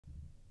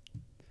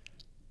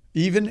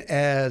Even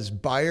as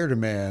buyer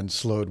demand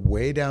slowed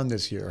way down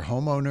this year,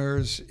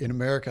 homeowners in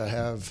America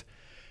have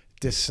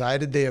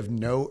decided they have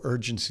no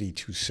urgency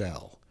to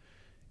sell.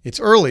 It's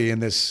early in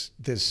this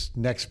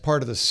next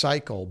part of the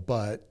cycle,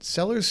 but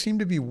sellers seem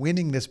to be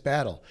winning this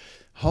battle.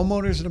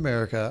 Homeowners in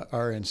America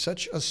are in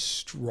such a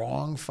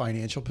strong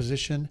financial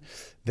position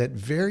that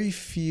very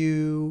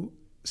few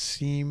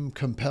seem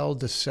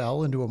compelled to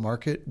sell into a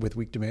market with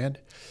weak demand.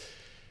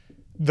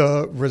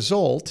 The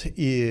result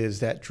is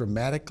that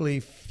dramatically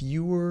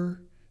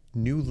fewer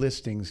new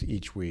listings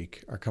each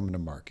week are coming to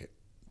market.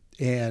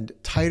 And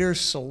tighter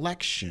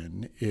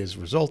selection is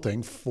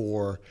resulting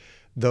for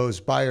those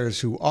buyers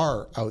who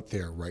are out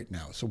there right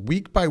now. So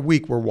week by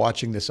week, we're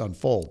watching this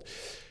unfold.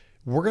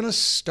 We're going to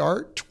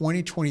start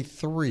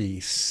 2023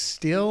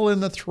 still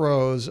in the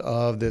throes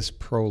of this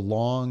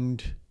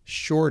prolonged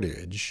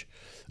shortage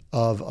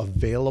of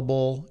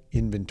available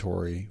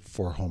inventory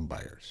for home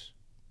buyers.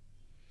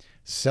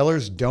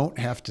 Sellers don't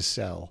have to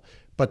sell,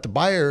 but the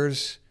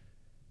buyers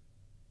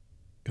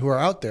who are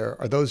out there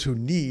are those who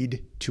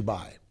need to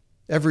buy.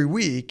 Every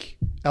week,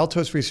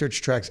 Altos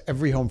Research tracks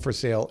every home for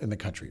sale in the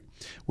country.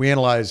 We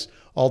analyze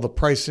all the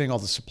pricing, all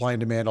the supply and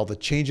demand, all the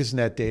changes in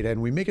that data,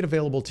 and we make it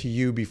available to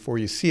you before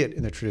you see it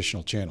in the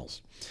traditional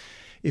channels.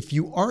 If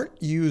you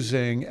aren't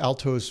using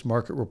Altos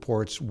market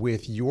reports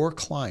with your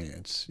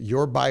clients,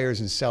 your buyers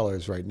and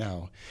sellers right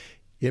now,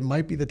 it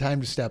might be the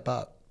time to step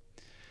up.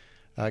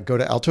 Go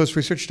to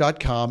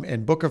altosresearch.com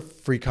and book a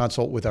free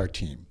consult with our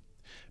team,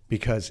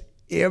 because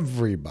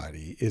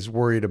everybody is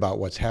worried about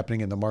what's happening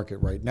in the market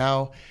right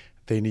now.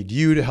 They need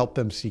you to help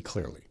them see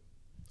clearly.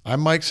 I'm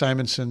Mike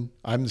Simonsen.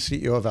 I'm the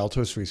CEO of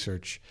Altos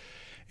Research.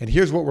 And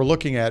here's what we're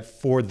looking at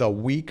for the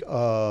week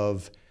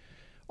of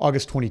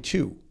August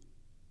 22,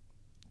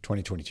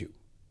 2022.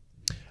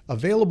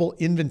 Available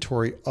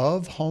inventory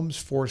of homes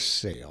for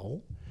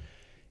sale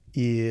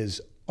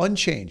is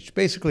unchanged,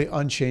 basically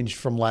unchanged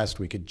from last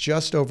week at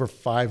just over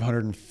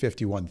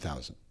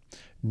 551,000.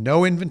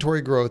 No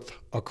inventory growth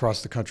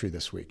across the country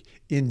this week.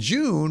 In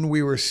June,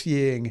 we were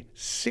seeing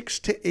 6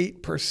 to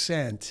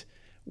 8%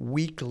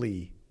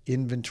 weekly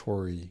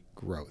inventory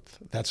growth.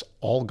 That's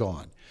all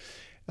gone.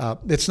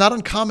 It's not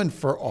uncommon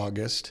for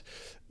August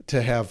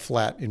to have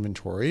flat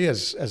inventory.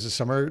 As the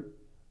summer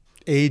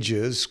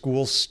ages,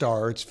 school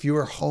starts,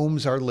 fewer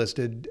homes are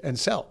listed and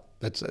sell.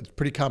 That's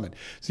pretty common.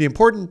 So the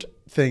important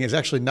thing is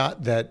actually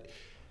not that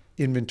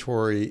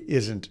inventory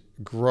isn't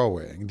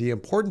growing. The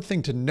important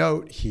thing to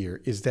note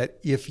here is that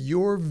if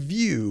your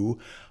view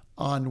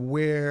on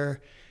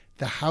where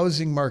the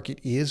housing market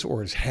is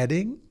or is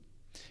heading,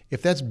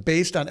 if that's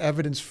based on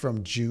evidence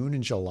from June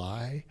and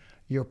July,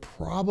 you're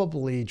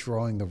probably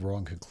drawing the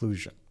wrong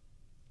conclusion.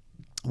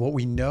 What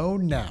we know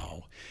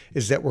now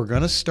is that we're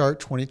going to start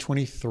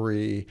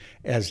 2023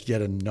 as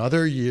yet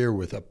another year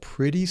with a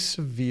pretty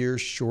severe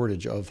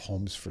shortage of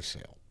homes for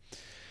sale.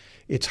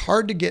 It's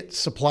hard to get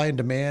supply and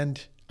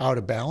demand out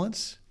of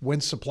balance when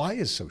supply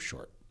is so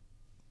short.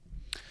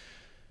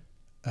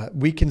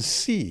 We can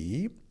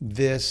see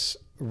this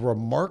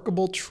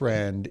remarkable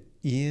trend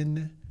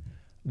in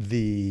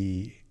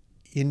the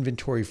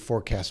inventory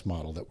forecast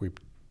model that we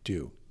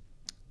do.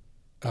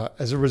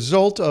 As a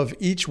result of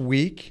each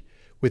week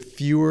with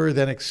fewer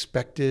than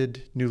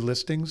expected new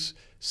listings,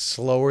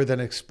 slower than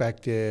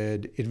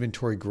expected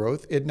inventory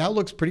growth, it now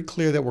looks pretty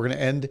clear that we're going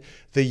to end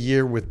the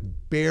year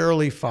with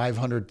barely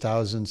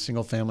 500,000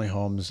 single-family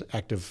homes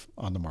active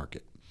on the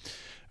market.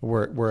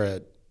 We're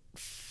at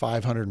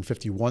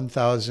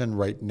 551,000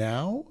 right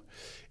now,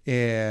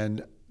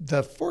 and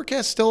the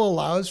forecast still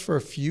allows for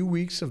a few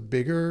weeks of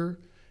bigger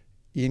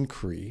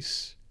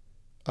increase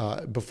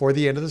before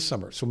the end of the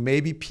summer. So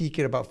maybe peak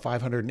at about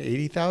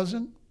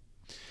 580,000.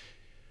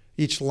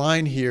 Each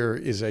line here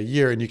is a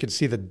year, and you can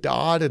see the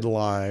dotted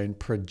line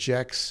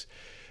projects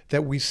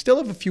that we still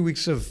have a few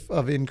weeks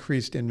of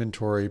increased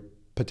inventory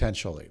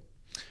potentially.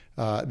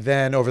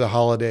 Then over the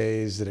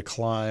holidays, the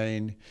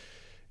decline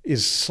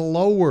is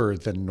slower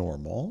than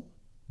normal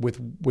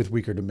with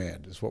weaker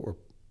demand is what we're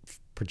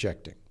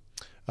projecting.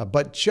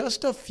 But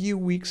just a few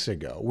weeks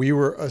ago, we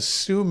were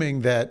assuming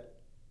that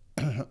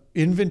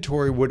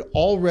inventory would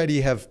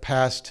already have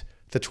passed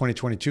the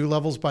 2022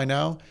 levels by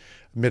now.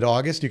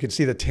 Mid-August, you can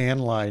see the tan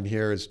line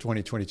here is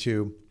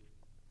 2022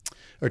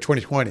 or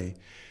 2020.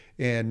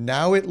 And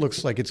now it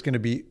looks like it's going to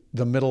be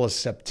the middle of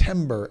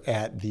September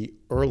at the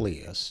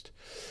earliest.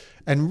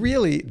 And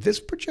really,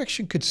 this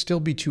projection could still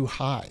be too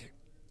high.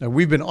 Now,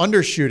 we've been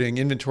undershooting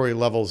inventory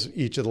levels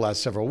each of the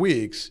last several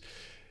weeks.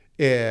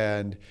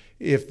 And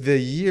if the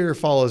year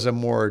follows a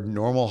more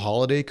normal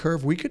holiday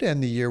curve, we could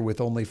end the year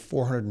with only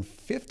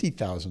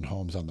 450,000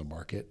 homes on the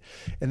market.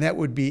 And that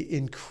would be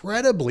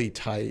incredibly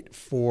tight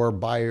for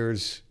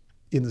buyers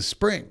in the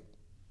spring.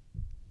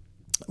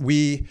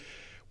 We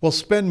We'll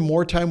spend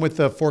more time with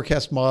the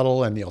forecast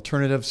model and the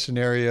alternative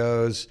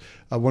scenarios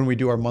when we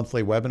do our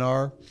monthly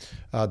webinar.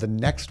 The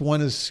next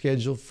one is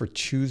scheduled for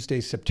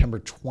Tuesday, September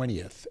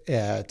 20th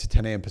at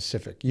 10 a.m.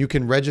 Pacific. You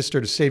can register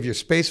to save your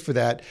space for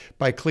that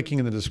by clicking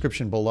in the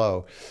description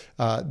below.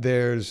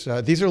 These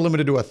are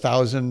limited to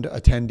 1,000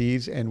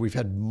 attendees, and we've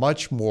had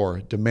much more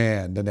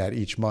demand than that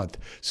each month.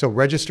 So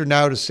register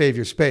now to save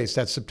your space.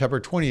 That's September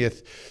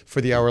 20th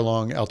for the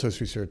hour-long Altos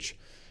Research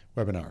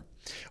webinar.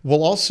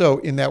 We'll also,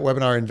 in that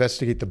webinar,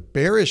 investigate the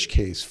bearish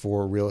case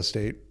for real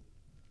estate,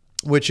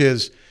 which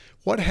is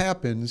what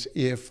happens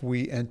if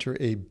we enter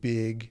a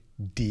big,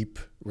 deep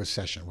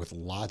recession with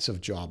lots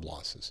of job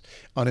losses.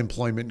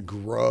 Unemployment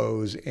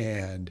grows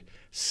and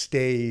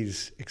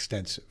stays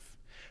extensive.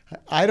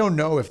 I don't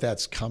know if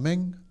that's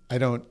coming. I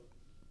don't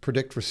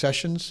predict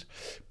recessions,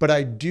 but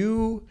I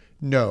do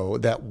know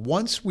that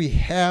once we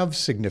have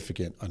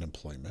significant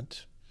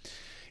unemployment,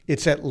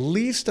 it's at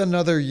least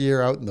another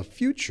year out in the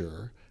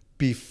future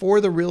before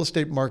the real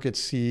estate market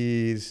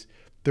sees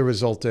the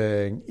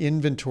resulting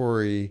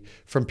inventory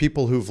from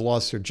people who've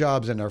lost their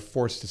jobs and are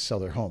forced to sell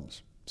their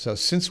homes. So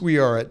since we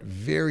are at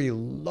very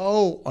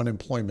low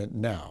unemployment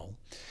now,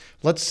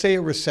 let's say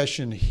a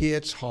recession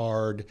hits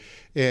hard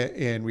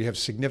and we have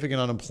significant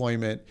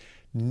unemployment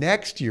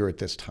next year at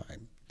this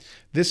time.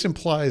 This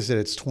implies that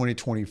it's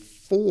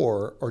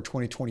 2024 or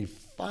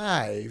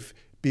 2025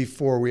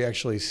 before we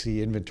actually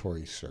see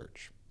inventory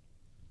surge.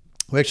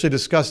 We actually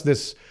discussed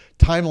this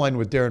timeline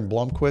with Darren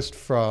Blomquist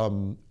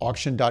from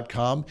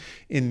auction.com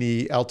in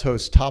the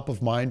Altos Top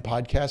of Mind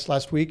podcast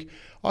last week.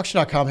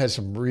 Auction.com has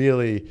some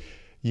really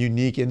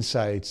unique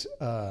insights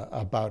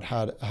about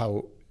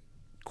how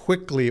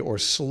quickly or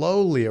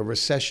slowly a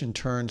recession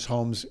turns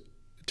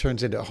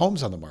into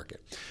homes on the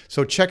market.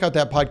 So check out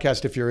that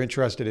podcast if you're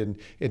interested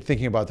in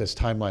thinking about this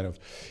timeline of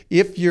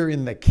if you're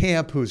in the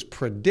camp who's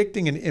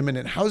predicting an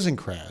imminent housing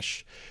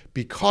crash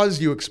because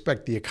you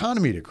expect the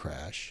economy to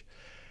crash,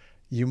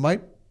 you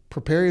might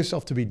prepare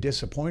yourself to be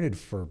disappointed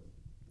for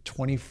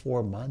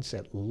 24 months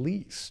at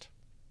least.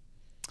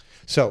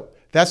 So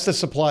that's the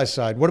supply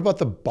side. What about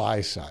the buy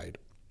side?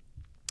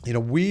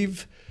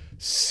 We've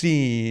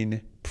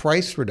seen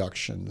price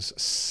reductions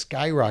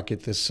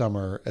skyrocket this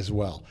summer as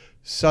well.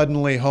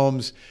 Suddenly,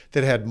 homes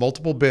that had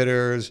multiple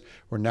bidders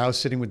were now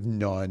sitting with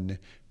none.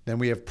 Then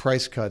we have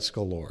price cuts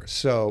galore.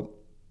 So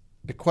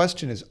the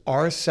question is,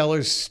 are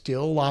sellers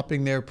still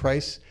lopping their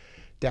price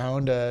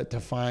down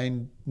to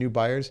find new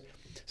buyers?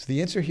 So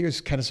the answer here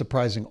is kind of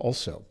surprising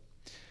also.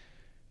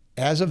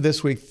 As of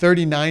this week,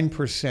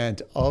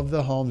 39% of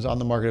the homes on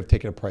the market have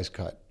taken a price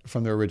cut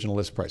from their original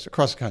list price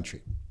across the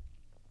country.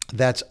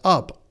 That's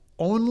up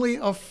only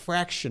a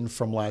fraction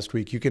from last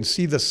week. You can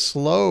see the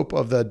slope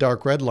of the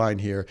dark red line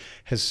here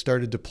has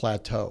started to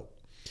plateau.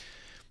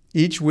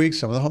 Each week,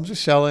 some of the homes are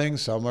selling,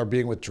 some are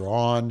being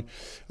withdrawn,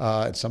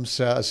 and some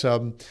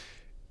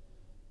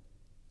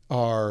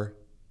are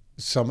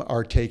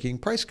taking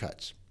price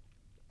cuts.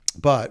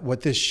 But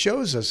what this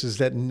shows us is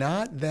that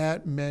not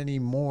that many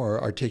more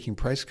are taking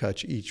price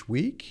cuts each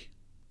week.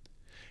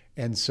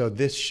 And so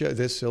this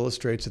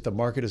illustrates that the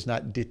market is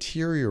not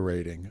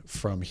deteriorating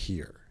from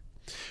here.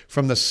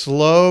 From the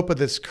slope of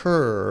this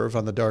curve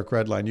on the dark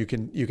red line, you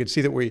can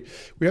see that we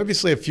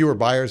obviously have fewer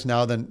buyers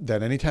now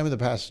than any time in the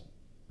past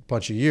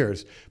bunch of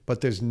years,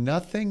 but there's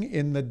nothing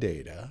in the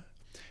data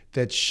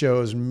that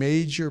shows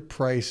major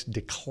price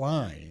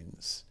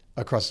declines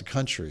across the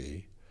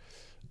country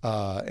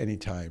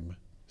anytime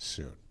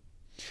soon.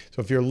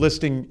 So if you're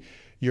listing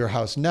your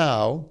house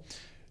now,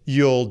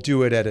 you'll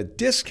do it at a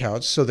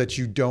discount so that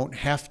you don't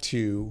have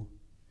to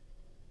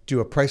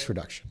do a price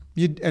reduction.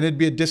 And it'd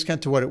be a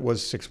discount to what it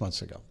was 6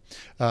 months ago.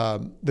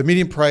 The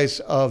median price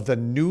of the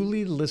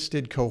newly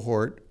listed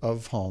cohort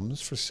of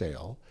homes for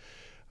sale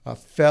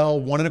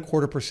fell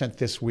 1.25%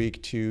 this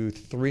week to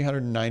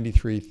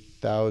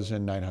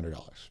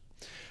 $393,900.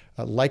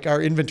 Like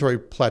our inventory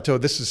plateau,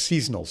 this is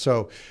seasonal.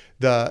 So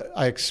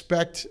I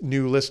expect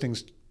new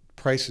listings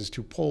prices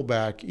to pull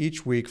back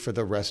each week for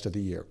the rest of the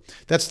year.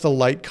 That's the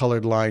light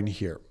colored line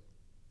here.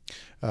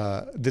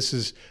 This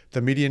is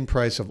the median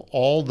price of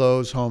all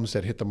those homes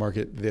that hit the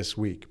market this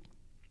week.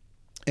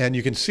 And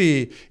you can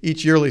see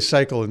each yearly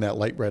cycle in that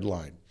light red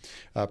line.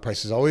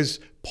 Prices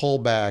always pull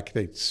back.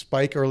 They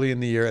spike early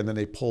in the year and then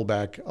they pull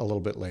back a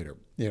little bit later.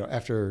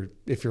 If you're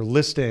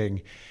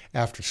listing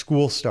after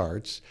school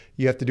starts,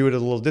 you have to do it at a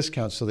little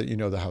discount so that you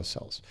know the house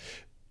sells.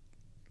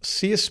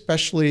 See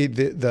especially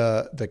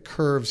the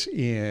curves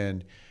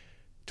in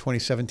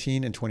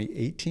 2017 and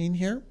 2018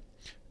 here.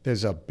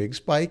 There's a big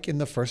spike in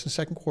the first and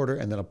second quarter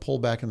and then a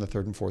pullback in the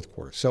third and fourth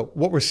quarter. So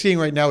what we're seeing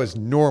right now is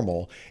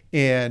normal,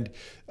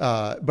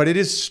 but it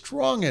is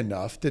strong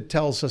enough that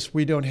tells us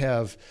we don't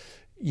have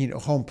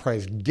home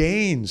price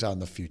gains on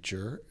the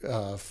future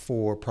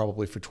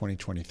probably for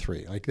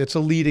 2023. Like that's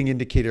a leading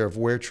indicator of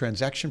where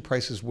transaction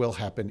prices will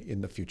happen in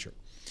the future.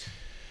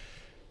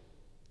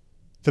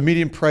 The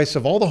median price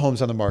of all the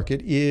homes on the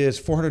market is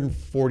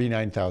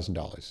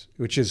 $449,000,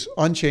 which is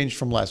unchanged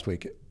from last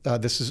week.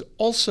 This is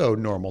also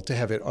normal to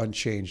have it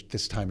unchanged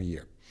this time of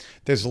year.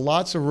 There's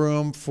lots of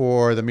room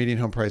for the median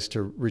home price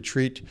to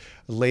retreat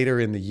later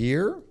in the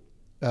year,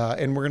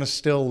 and we're going to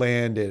still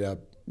land at a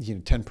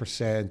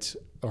 10%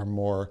 or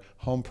more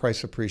home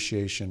price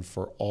appreciation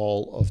for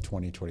all of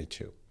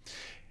 2022.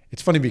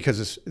 It's funny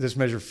because this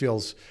measure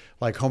feels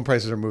like home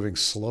prices are moving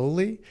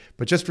slowly,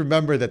 but just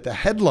remember that the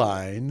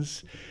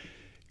headlines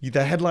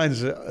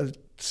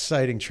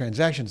citing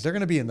transactions, they're going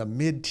to be in the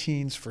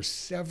mid-teens for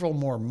several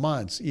more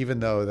months,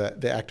 even though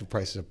the active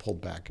prices have pulled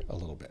back a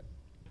little bit.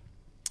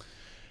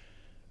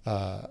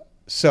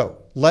 So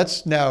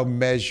let's now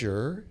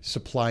measure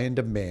supply and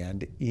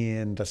demand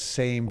in the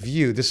same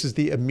view. This is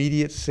the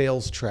immediate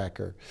sales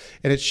tracker,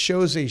 and it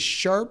shows a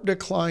sharp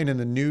decline in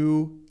the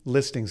new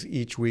listings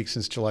each week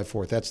since July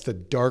 4th. That's the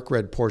dark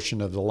red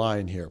portion of the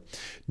line here.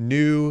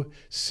 New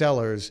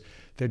sellers,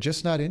 they're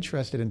just not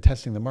interested in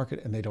testing the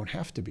market, and they don't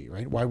have to be,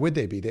 right? Why would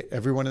they be?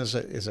 Everyone is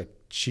a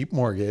cheap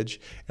mortgage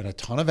and a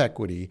ton of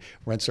equity.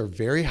 Rents are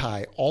very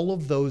high. All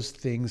of those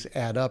things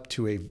add up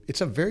to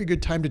it's a very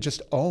good time to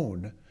just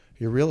own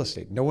your real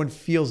estate. No one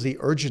feels the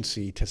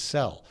urgency to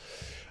sell.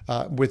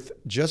 With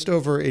just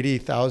over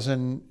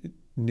 80,000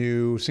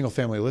 new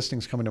single-family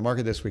listings coming to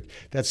market this week,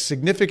 that's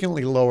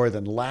significantly lower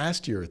than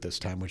last year at this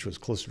time, which was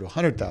closer to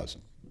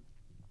 100,000.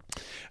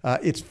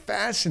 It's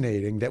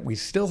fascinating that we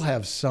still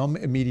have some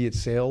immediate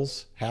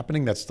sales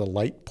happening. That's the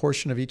light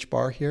portion of each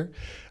bar here.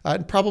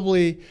 And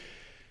probably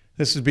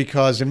this is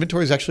because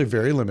inventory is actually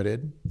very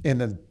limited, and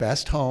the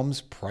best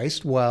homes,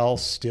 priced well,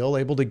 still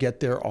able to get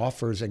their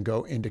offers and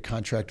go into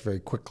contract very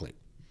quickly.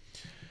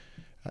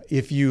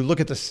 If you look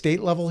at the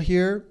state level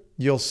here,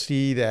 you'll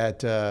see that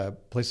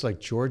places like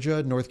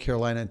Georgia, North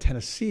Carolina, and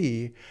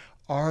Tennessee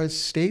are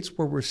states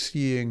where we're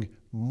seeing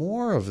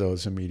more of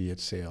those immediate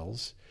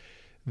sales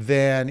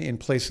than in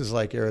places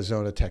like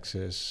Arizona,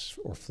 Texas,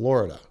 or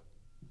Florida.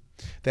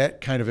 That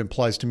kind of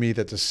implies to me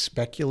that the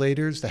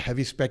speculators, the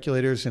heavy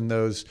speculators in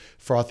those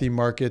frothy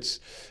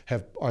markets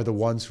are the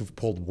ones who've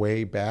pulled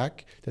way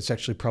back. That's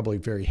actually probably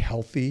very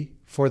healthy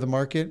for the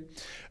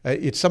market.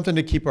 It's something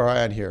to keep our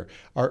eye on here.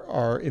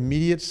 Our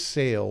immediate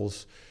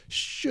sales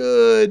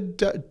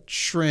should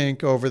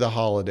shrink over the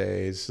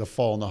holidays, the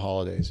fall and the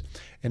holidays.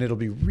 And it'll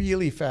be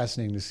really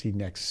fascinating to see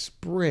next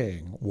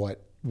spring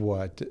what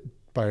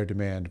buyer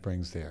demand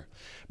brings there.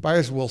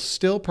 Buyers will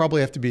still probably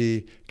have to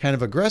be kind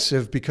of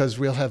aggressive because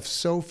we'll have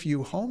so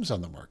few homes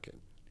on the market.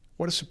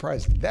 What a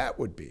surprise that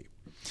would be.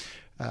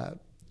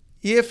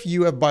 If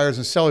you have buyers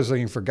and sellers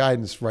looking for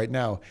guidance right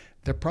now,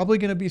 they're probably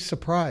going to be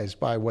surprised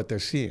by what they're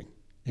seeing.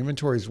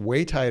 Inventory is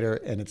way tighter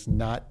and it's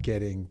not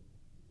getting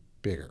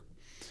bigger.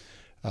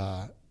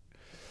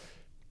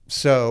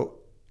 So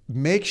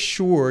make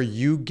sure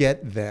you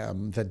get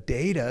them the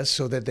data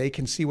so that they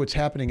can see what's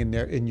happening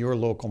in your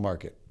local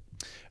market.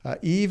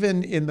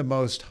 Even in the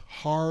most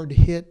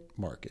hard-hit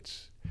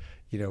markets,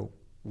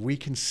 we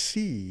can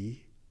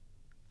see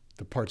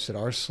the parts that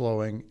are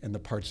slowing and the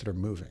parts that are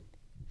moving.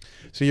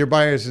 So your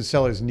buyers and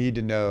sellers need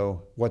to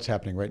know what's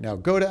happening right now.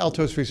 Go to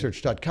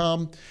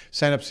altosresearch.com,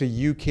 sign up so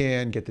you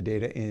can get the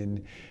data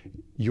in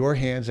your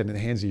hands and in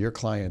the hands of your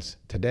clients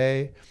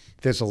today.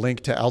 There's a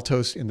link to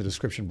Altos in the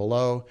description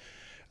below.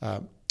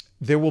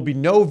 There will be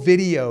no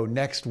video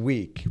next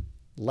week.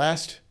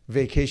 Last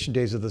vacation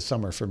days of the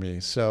summer for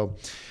me. So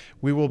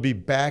we will be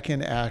back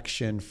in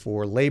action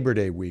for Labor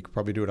Day week.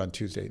 Probably do it on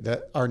Tuesday.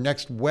 Our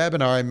next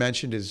webinar I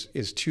mentioned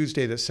is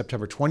Tuesday, that's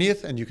September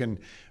 20th, and you can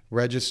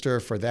register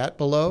for that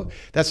below.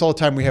 That's all the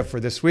time we have for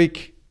this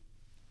week.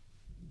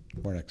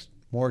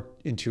 More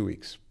in 2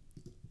 weeks.